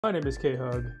My name is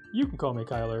K-Hug, you can call me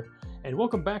Kyler, and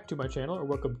welcome back to my channel, or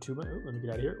welcome to my, let me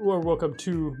get out of here, or welcome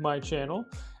to my channel.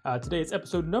 Today it's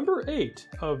episode number 8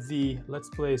 of the Let's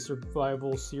Play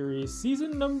Survival Series,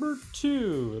 season number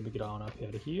 2. Let me get on up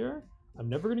out of here. I'm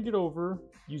never going to get over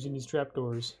using these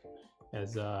trapdoors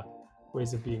as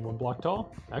ways of being one block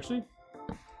tall. Actually,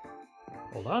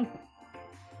 hold on.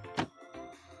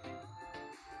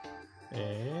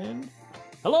 And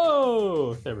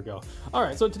hello! There we go.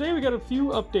 Alright, so today we got a few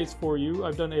updates for you.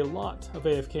 I've done a lot of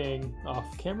AFKing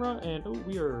off camera, and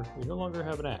we no longer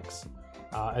have an axe.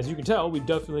 As you can tell, we've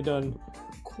definitely done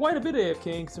quite a bit of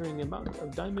AFKing considering the amount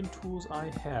of diamond tools I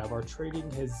have. Our trading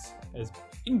has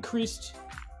increased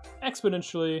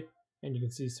exponentially, and you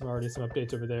can see already some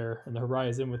updates over there on the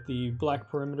horizon with the black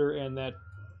perimeter and that...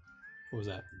 What was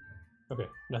that? Okay,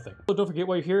 nothing. So don't forget,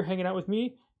 while you're here hanging out with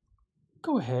me,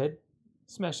 go ahead,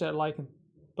 smash that like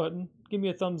button, give me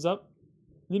a thumbs up,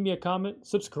 leave me a comment,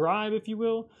 subscribe if you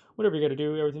will, whatever you got to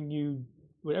do,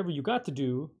 whatever you got to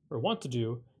do or want to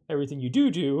do, everything you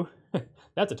do,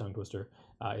 that's a tongue twister,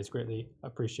 is greatly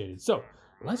appreciated. So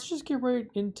let's just get right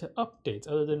into updates,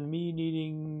 other than me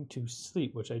needing to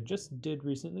sleep, which I just did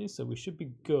recently, so we should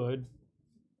be good.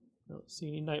 I don't see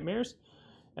any nightmares.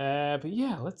 But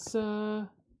yeah, let's get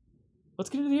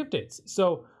into the updates.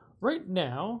 So right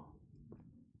now,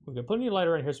 we've got plenty of light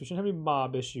around here, so we shouldn't have any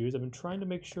mob issues. I've been trying to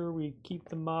make sure we keep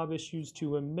the mob issues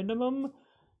to a minimum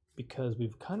because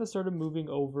we've kind of started moving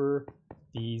over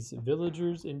these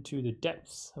villagers into the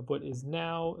depths of what is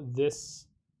now this,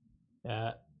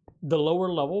 the lower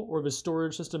level, or the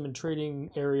storage system and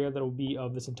trading area that will be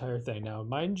of this entire thing. Now,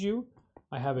 mind you,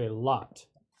 I have a lot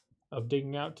of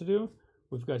digging out to do.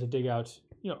 We've got to dig out,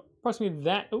 approximately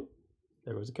that. Oh,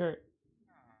 there goes a carrot.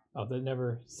 Oh, that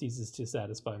never ceases to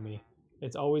satisfy me.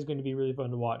 It's always going to be really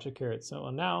fun to watch a carrot. So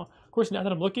now, of course, now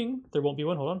that I'm looking, there won't be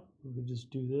one. Hold on. We can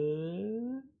just do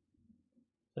this.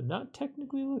 I'm not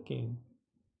technically looking.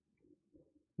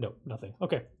 No, nothing.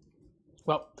 Okay.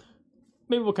 Well,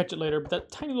 maybe we'll catch it later. But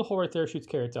that tiny little hole right there shoots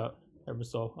carrots out ever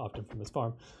so often from this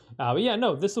farm. But yeah,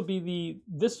 no, this will be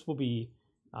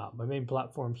my main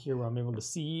platform here where I'm able to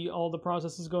see all the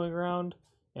processes going around.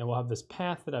 And we'll have this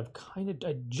path that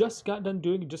I just got done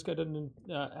doing. Just got done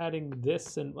adding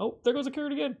this, and oh, there goes a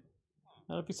carrot again. I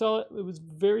don't know if you saw it. It was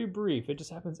very brief. It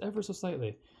just happens ever so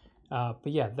slightly. But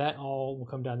yeah, that all will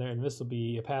come down there, and this will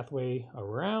be a pathway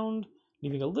around,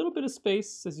 leaving a little bit of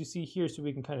space, as you see here, so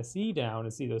we can kind of see down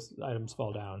and see those items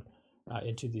fall down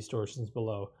into the storage systems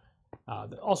below.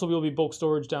 Also, we will be bulk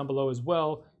storage down below as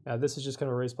well. This is just kind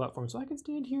of a raised platform, so I can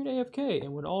stand here at AFK,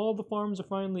 and when all the farms are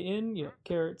finally in,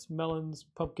 carrots, melons,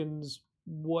 pumpkins,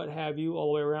 what have you, all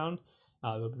the way around,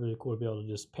 it'll be really cool to be able to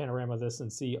just panorama this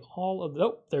and see all of the...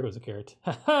 Oh, there goes a carrot.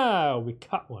 Ha-ha! We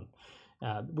caught one.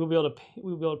 We'll be able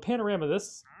to panorama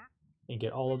this and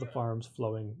get all of the farms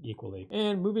flowing equally.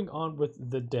 And moving on with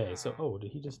the day. So, oh,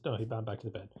 did he just... No, he bound back to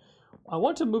the bed. I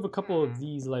want to move a couple of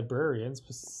these librarians,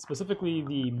 specifically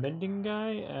the mending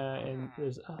guy, and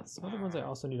there's some other ones I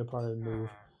also need to probably move.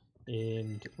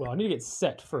 And, well, I need to get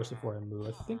set first before I move.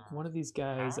 I think one of these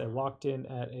guys I locked in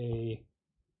at a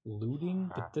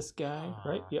looting, but this guy,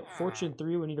 right? Yep, Fortune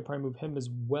 3, we need to probably move him as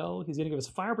well. He's going to give us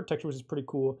fire protection, which is pretty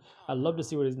cool. I'd love to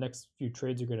see what his next few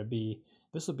trades are going to be.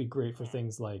 This will be great for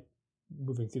things like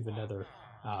moving through the nether,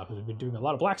 because we've been doing a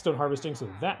lot of blackstone harvesting, so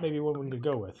that may be one we need to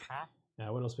go with.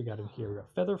 Now, what else we got in here? We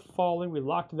got feather falling. We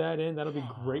locked that in. That'll be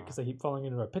great because I keep falling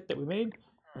into our pit that we made.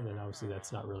 And then obviously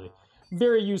that's not really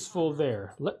very useful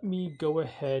there. Let me go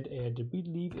ahead and... Did we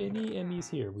leave any enemies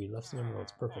here? We left some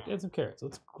emeralds. Perfect. And some carrots.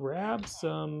 Let's grab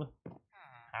some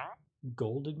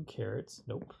golden carrots.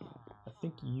 Nope. I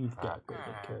think you've got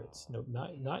golden carrots. Nope,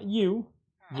 not you.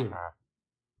 You.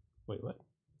 Wait, what?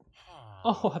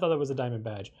 Oh, I thought that was a diamond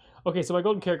badge. Okay, so my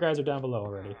golden carrot guys are down below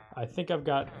already. I think I've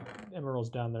got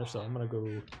emeralds down there, so I'm going to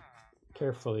go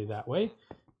carefully that way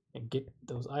and get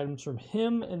those items from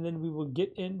him, and then we will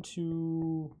get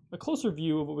into a closer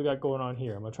view of what we got going on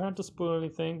here. I'm going to try not to spoil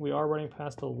anything. We are running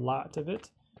past a lot of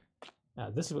it.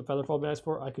 This is what Featherfall would be nice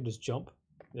for. I could just jump.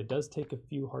 It does take a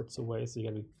few hearts away, so you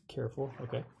got to be careful.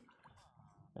 Okay.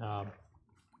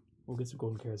 We'll get some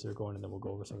golden carrots that are going, and then we'll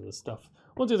go over some of this stuff.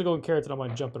 Once we get the golden carrots, then I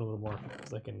want to jump in a little more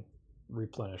because I can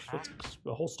replenish. Let's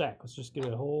a whole stack. Let's just get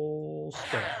a whole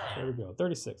stack. There we go.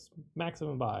 36.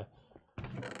 Maximum buy.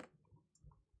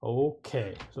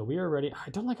 Okay, so we are ready. I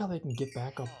don't like how they can get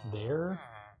back up there.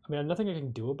 I mean, nothing I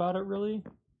can do about it, really.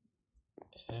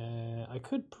 I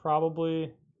could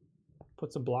probably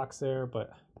put some blocks there,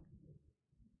 but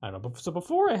I don't know. But so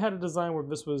before I had a design where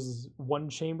this was one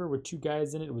chamber with 2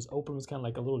 guys in it. It was open. It was kind of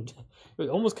like a little. It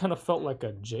almost kind of felt like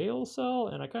a jail cell,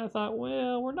 and I kind of thought,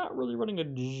 well, we're not really running a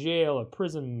jail, a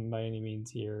prison by any means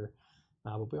here,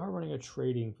 but we are running a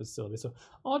trading facility. So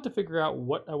I'll have to figure out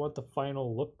what I want the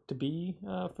final look to be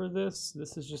for this.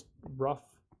 This is just rough.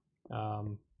 Let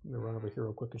me run over here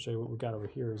real quick and show you what we got over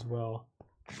here as well.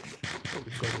 Oh,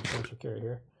 we can go to the commercial carry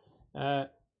here.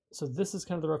 So this is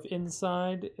kind of the rough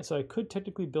inside. So I could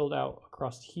technically build out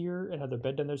across here and have their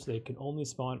bed down there so they can only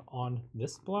spawn on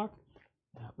this block.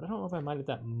 But I don't know if I mind it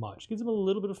that much. Gives them a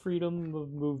little bit of freedom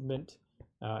of movement.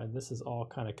 And this is all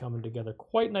kind of coming together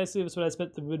quite nicely. That's what I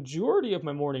spent the majority of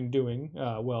my morning doing.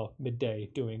 Well, midday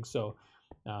doing. So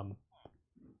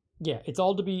yeah, it's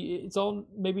all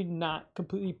maybe not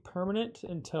completely permanent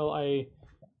until I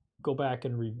go back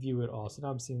and review it all. So now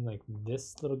I'm seeing like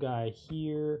this little guy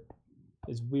here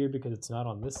is weird because it's not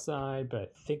on this side, but I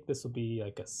think this will be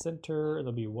like a center, and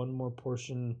there'll be one more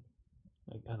portion,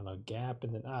 like, I don't know, gap,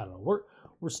 and then I don't know.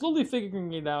 We're slowly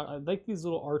figuring it out. I like these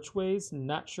little archways.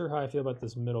 Not sure how I feel about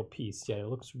this middle piece yet. It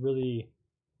looks really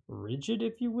rigid,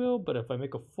 if you will, but if I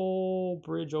make a full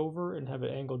bridge over and have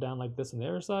it angle down like this on the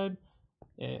other side,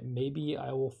 maybe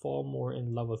I will fall more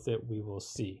in love with it. We will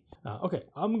see. Okay,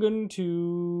 I'm going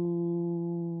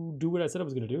to do what I said I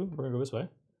was going to do. We're going to go this way.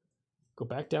 Go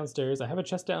back downstairs. I have a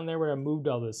chest down there where I moved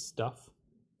all this stuff.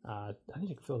 I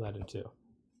need to fill that in too.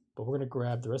 But we're gonna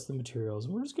grab the rest of the materials,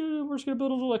 and we're just gonna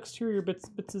build a little exterior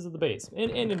bits of the base and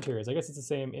interiors. I guess it's the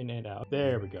same in and out.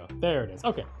 There we go. There it is.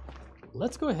 Okay,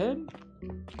 let's go ahead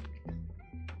and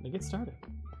get started.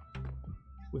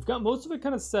 We've got most of it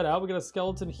kind of set out. We got a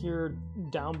skeleton here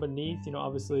down beneath. You know,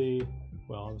 obviously,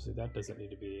 well, obviously that doesn't need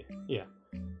to be. Yeah.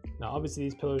 Now, obviously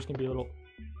these pillars can be a little.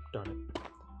 Darn it.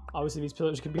 Obviously these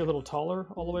pillars can be a little taller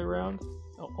all the way around.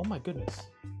 Oh my goodness.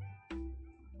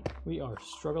 We are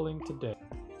struggling today.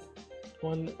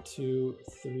 1, 2,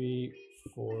 3,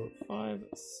 4, 5,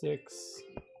 6.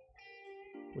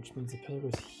 Which means the pillar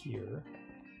goes here.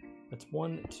 That's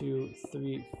 1, 2,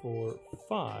 3, 4,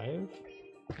 5.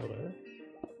 Pillar.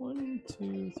 1,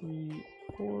 2, 3,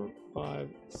 4, 5,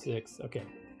 6. Okay,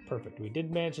 perfect. We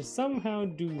did manage to somehow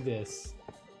do this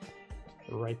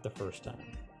right the first time.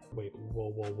 Wait,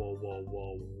 whoa.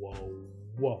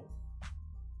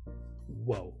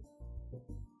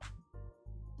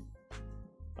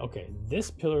 Okay, this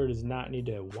pillar does not need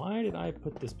to. Why did I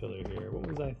put this pillar here? What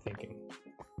was I thinking?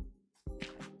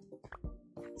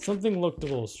 Something looked a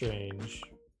little strange.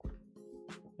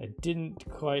 I didn't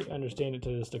quite understand it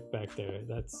till it stuck back there.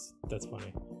 That's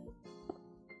funny.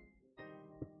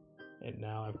 And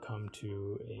now I've come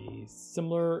to a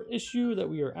similar issue that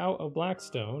we are out of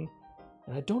blackstone.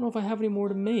 And I don't know if I have any more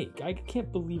to make. I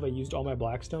can't believe I used all my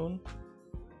blackstone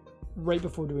right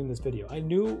before doing this video. I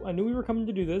knew we were coming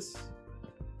to do this,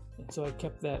 and so I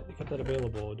kept that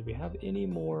available. Do we have any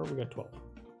more? We got 12.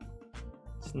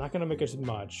 It's not gonna make us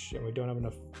much, and we don't have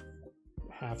enough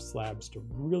half slabs to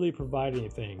really provide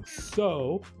anything.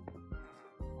 So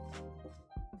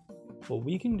what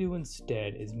we can do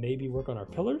instead is maybe work on our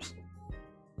pillars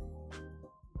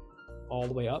all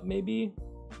the way up, maybe.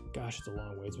 Gosh, it's a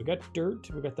long ways. We got dirt,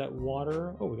 we got that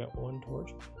water. Oh, we got 1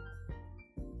 torch.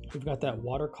 We've got that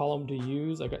water column to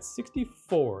use. I got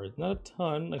 64. It's not a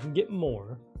ton. I can get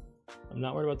more. I'm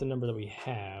not worried about the number that we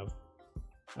have.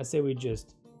 I say we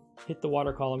just hit the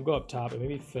water column, go up top, and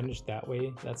maybe finish that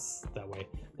way. That's that way.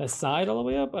 That side all the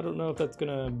way up, I don't know if that's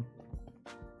gonna...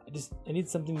 I need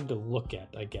something to look at,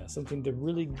 I guess. Something to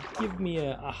really give me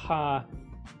a aha,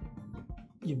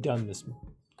 you've done this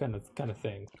kind of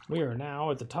thing. We are now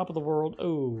at the top of the world.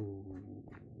 Oh,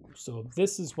 so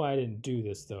this is why I didn't do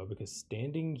this though, because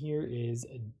standing here is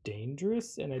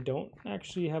dangerous, and I don't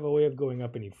actually have a way of going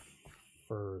up any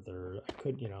further. I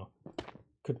could, you know,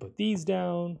 could put these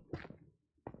down,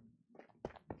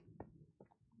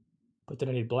 but then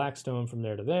I need blackstone from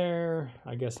there to there.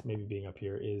 I guess maybe being up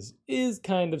here is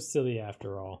kind of silly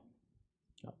after all.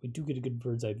 We do get a good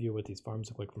bird's eye view of what these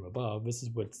farms look like from above. This is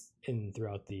what's in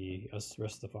throughout the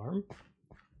rest of the farm.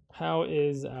 How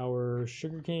is our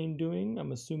sugarcane doing?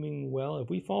 I'm assuming well.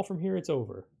 If we fall from here, it's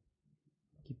over.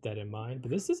 Keep that in mind. But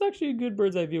this is actually a good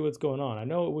bird's eye view of what's going on. I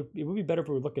know it would be better if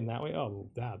we were looking that way. Oh,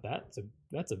 wow, that's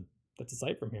a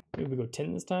sight from here. Maybe we go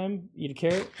 10 this time. Eat a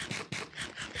carrot.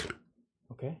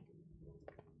 Okay.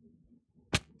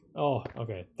 Oh,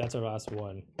 okay. That's our last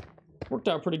one. Worked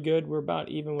out pretty good. We're about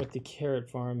even with the carrot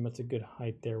farm. That's a good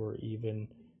height there. We're even.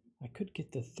 I could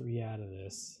get the 3 out of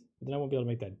this, but then I won't be able to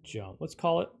make that jump. Let's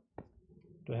call it.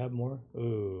 Do I have more?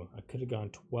 Ooh, I could have gone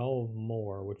 12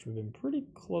 more, which would have been pretty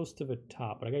close to the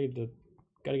top, but I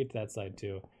gotta get to that side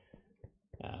too.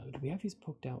 Do we have these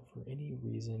poked out for any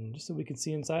reason? Just so we can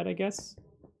see inside, I guess?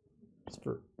 Just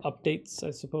for updates,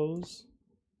 I suppose.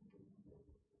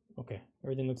 Okay,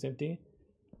 everything looks empty.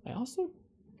 I also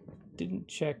didn't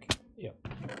check. Yep.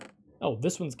 Oh,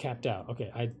 this one's capped out.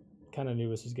 Okay, I kind of knew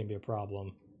this was going to be a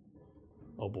problem.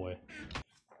 Oh boy.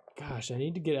 Gosh, I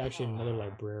need to get actually another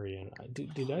librarian.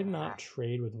 Did I not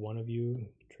trade with one of you?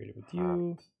 Traded with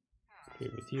you.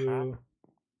 Traded with you.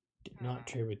 Did not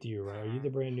trade with you, right? Are you the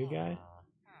brand new guy?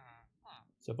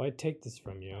 So if I take this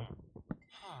from you,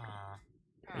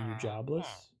 are you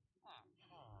jobless?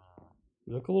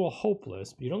 You look a little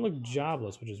hopeless, but you don't look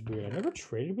jobless, which is weird. I never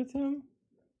traded with him.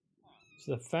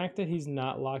 So the fact that he's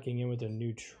not locking in with a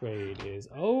new trade is...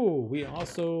 Oh, we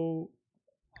also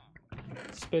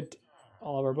spent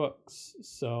all of our books.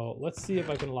 So let's see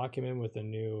if I can lock him in with a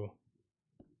new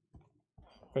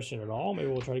question at all. Maybe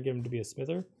we'll try to get him to be a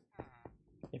smither.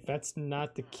 If that's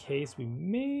not the case, we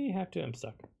may have to... I'm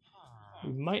stuck.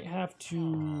 We might have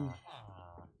to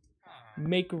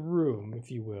make room, if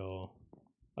you will.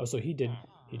 Oh, so he did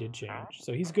change.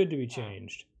 So he's good to be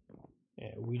changed.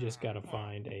 And we just got to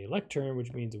find a lectern,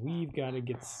 which means we've got to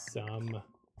get some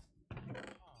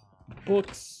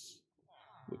books,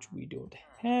 which we don't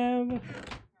have.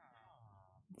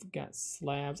 We've got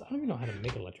slabs. I don't even know how to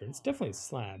make a lectern. It's definitely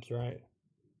slabs, right?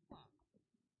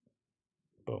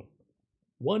 Boom.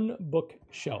 1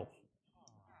 bookshelf.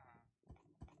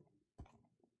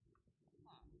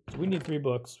 So we need 3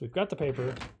 books. We've got the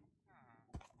paper.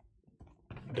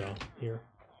 Duh, here.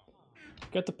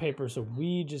 Got the paper, so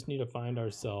we just need to find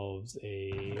ourselves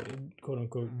a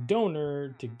quote-unquote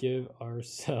donor to give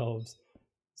ourselves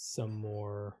some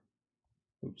more,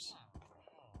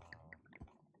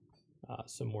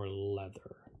 some more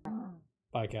leather.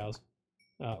 Bye, cows.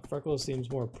 Freckles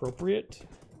seems more appropriate.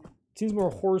 Seems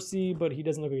more horsey, but he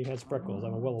doesn't look like he has freckles.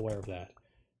 I'm well aware of that.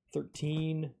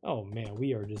 13. Oh man,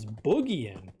 we are just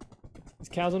boogieing. These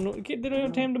cows don't know, they don't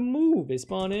have time to move. They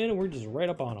spawn in and we're just right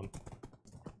up on them.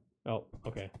 Oh,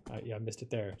 okay. Yeah, I missed it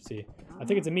there. See, I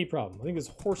think it's a me problem. I think this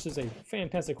horse is a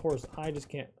fantastic horse. I just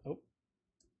can't. Oh,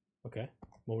 okay.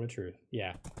 Moment of truth.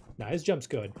 Yeah. Nah, his jump's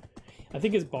good. I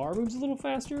think his bar moves a little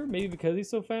faster, maybe because he's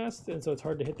so fast, and so it's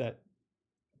hard to hit that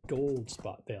gold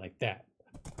spot there like that.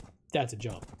 That's a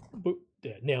jump. Boop.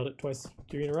 Yeah, nailed it twice,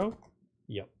 3 in a row.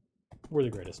 Yep. We're the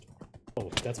greatest. Oh,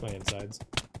 that's my insides.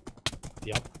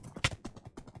 Yep.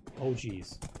 Oh,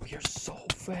 geez. We are so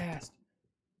fast.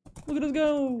 Look at us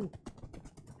go.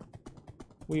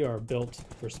 We are built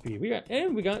for speed. We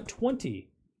got 20.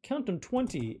 Count them,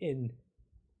 20 in,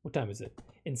 what time is it?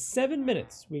 In 7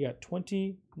 minutes, we got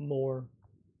 20 more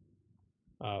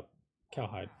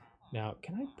cowhide. Now,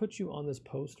 can I put you on this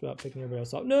post without picking everybody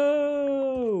else up?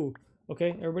 No!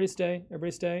 Okay, everybody stay.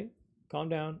 Everybody stay. Calm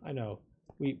down. I know.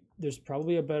 There's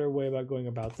probably a better way about going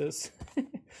about this.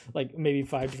 Like maybe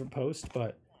 5 different posts,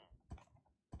 but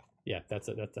yeah, that's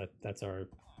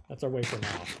our way for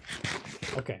now.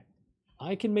 Okay.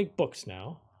 I can make books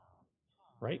now.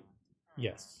 Right?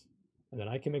 Yes. And then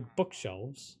I can make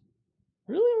bookshelves.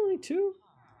 Really only 2?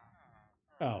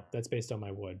 Oh, that's based on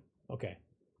my wood. Okay.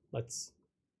 Let's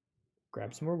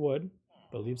grab some more wood,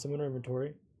 but leave some in our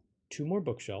inventory. 2 more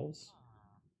bookshelves.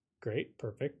 Great,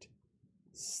 perfect.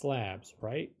 Slabs,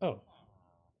 right? Oh.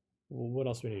 Well, what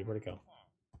else do we need? Where'd it go?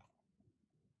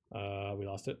 We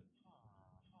lost it.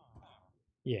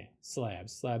 Yeah,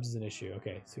 slabs. Slabs is an issue.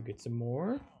 Okay, so get some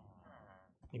more.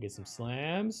 And get some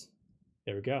slabs.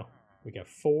 There we go. We got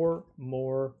 4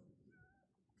 more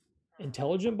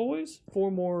intelligent boys,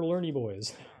 4 more learny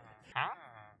boys.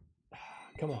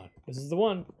 Come on, this is the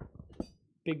one.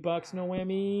 Big bucks, no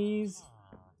whammies.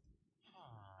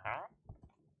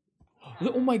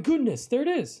 Oh my goodness, there it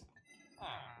is.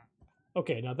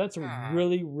 Okay, now that's a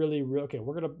really okay.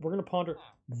 We're gonna ponder.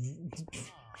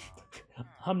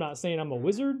 I'm not saying I'm a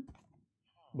wizard,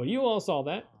 but you all saw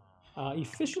that.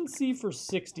 Efficiency for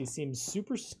 60 seems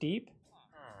super steep,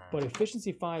 but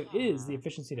efficiency 5 is the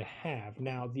efficiency to have.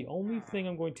 Now, the only thing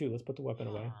I'm going to, let's put the weapon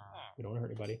away. We don't want to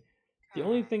hurt anybody. The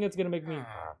only thing that's going to make me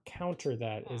counter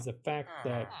that is the fact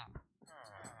that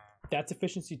that's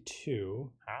efficiency 2.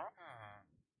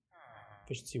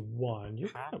 Efficiency 1. You're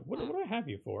kind of, what do I have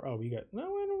you for? Oh, you got, no,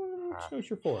 I don't know what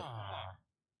you're for.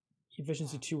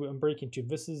 Efficiency 2, I'm breaking 2.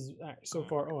 This is so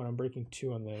far, oh, and I'm breaking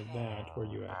 2 on that. Where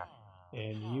you at?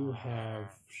 And you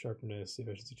have sharpness,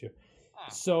 efficiency 2.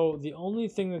 So the only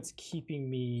thing that's keeping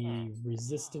me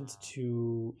resistant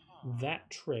to that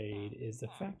trade is the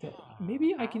fact that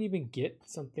maybe I can even get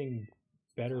something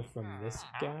better from this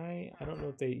guy. I don't know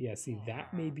if they, yeah, see,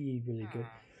 that may be really good.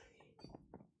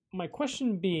 my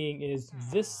question being is,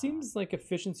 this seems like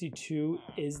efficiency 2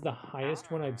 is the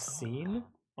highest one I've seen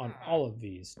on all of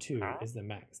these. 2 is the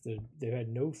max. They've had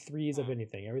no 3s of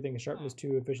anything. Everything is sharpness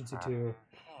 2, efficiency 2.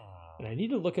 And I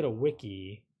need to look at a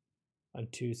wiki on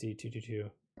 2C222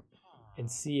 and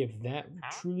see if that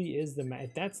truly is the max.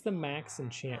 If that's the max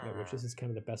enchantment, which this is kind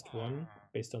of the best one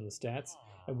based on the stats,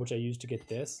 and which I used to get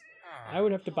this, I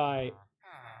would have to buy,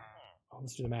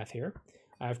 let's do the math here.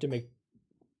 I have to make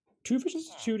 2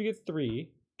 efficiency 2 to get 3,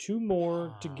 2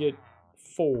 more to get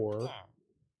 4,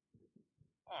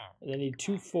 and I need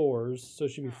 2 4s, so it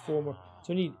should be 4 more.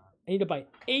 So I need to buy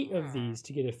 8 of these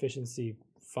to get efficiency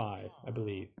 5, I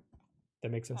believe.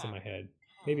 That makes sense in my head.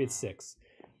 Maybe it's 6.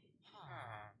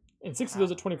 And 6 of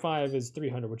those at 25 is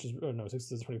 300, which is, oh no, 6 of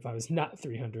those at 25 is not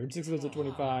 300. 6 of those at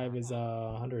 25 is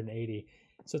 180.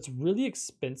 So it's really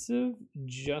expensive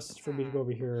just for me to go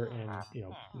over here and, you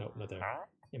know, no, not there,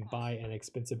 and buy an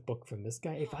expensive book from this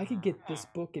guy. If I could get this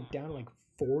book, get down to like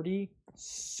 40,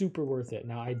 super worth it.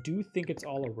 Now, I do think it's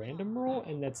all a random roll,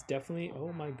 and that's definitely,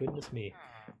 oh my goodness me,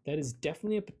 that is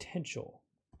definitely a potential.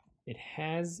 It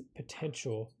has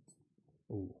potential.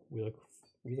 Ooh, we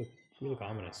look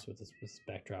ominous with this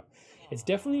backdrop. It's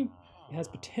definitely has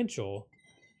potential,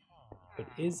 but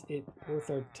is it worth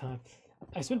our time?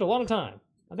 I spent a lot of time.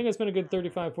 I think I spent a good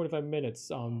 35, 45 minutes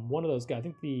on one of those guys. I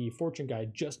think the fortune guy,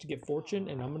 just to get fortune.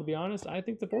 And I'm going to be honest, I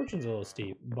think the fortune's a little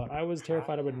steep. But I was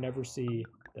terrified I would never see...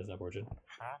 That's not fortune.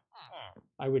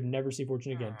 I would never see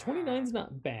fortune again. 29's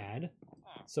not bad.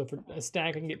 So for a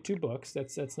stack, I can get 2 books.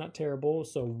 That's not terrible.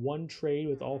 So 1 trade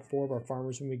with all 4 of our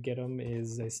farmers when we get them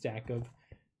is a stack of...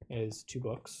 is 2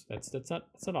 books. That's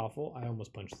not awful. I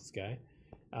almost punched this guy.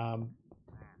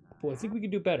 Well, I think we can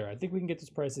do better. I think we can get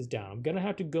these prices down. I'm gonna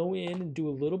have to go in and do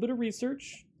a little bit of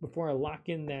research before I lock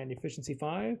in that efficiency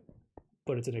 5,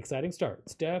 but it's an exciting start.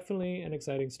 It's definitely an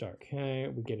exciting start. Okay,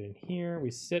 we get in here,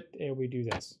 we sit, and we do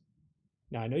this.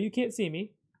 Now, I know you can't see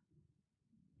me.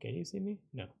 Can you see me?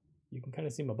 No. You can kind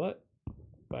of see my butt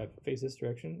if I face this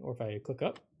direction, or if I click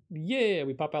up. Yeah,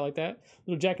 we pop out like that.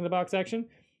 Little jack-in-the-box action.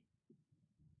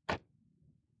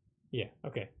 Yeah,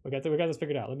 okay. We got this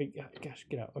figured out. Let me, gosh,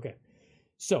 get out. Okay.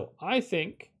 So I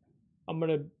think I'm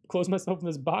going to close myself in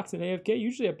this box in AFK.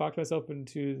 Usually I box myself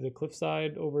into the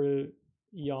cliffside over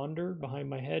yonder behind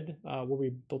my head where we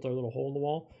built our little hole in the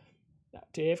wall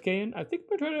to AFK in. I think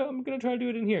I'm going to try to do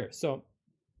it in here. So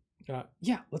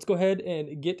yeah, let's go ahead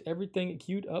and get everything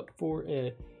queued up for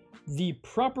the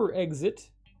proper exit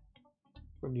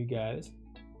from you guys.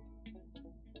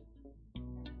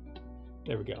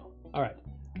 There we go. All right.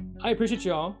 I appreciate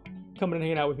y'all coming and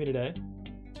hanging out with me today.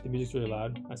 The music's really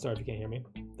loud. I'm sorry if you can't hear me.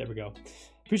 There we go.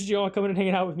 Appreciate you all coming and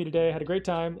hanging out with me today. I had a great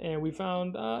time, and we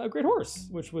found a great horse,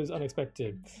 which was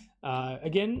unexpected.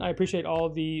 Again, I appreciate all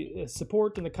the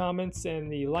support and the comments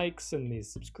and the likes and the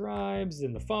subscribes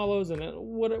and the follows and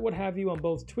what have you on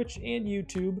both Twitch and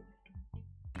YouTube.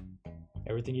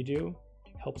 Everything you do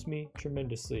helps me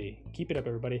tremendously. Keep it up,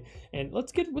 everybody. And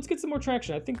let's get some more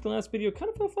traction. I think the last video kind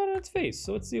of fell flat on its face,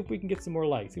 so let's see if we can get some more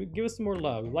likes. Give us some more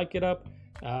love. Like it up.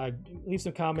 Leave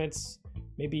some comments.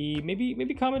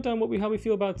 Maybe comment on how we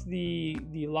feel about the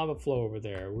lava flow over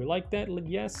there. We like that?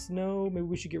 Yes, no, maybe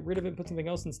we should get rid of it and put something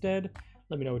else instead.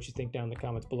 Let me know what you think down in the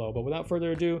comments below. But without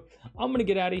further ado, I'm gonna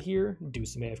get out of here, do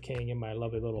some AFKing in my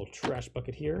lovely little trash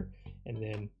bucket here, and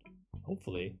then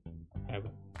hopefully have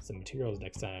some materials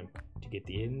next time to get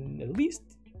at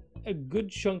least a good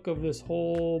chunk of this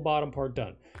whole bottom part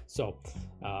done. So,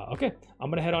 okay, I'm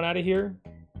gonna head on out of here.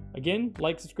 Again,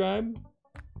 like, subscribe.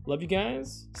 Love you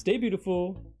guys. Stay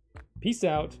beautiful. Peace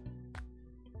out.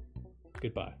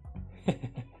 Goodbye.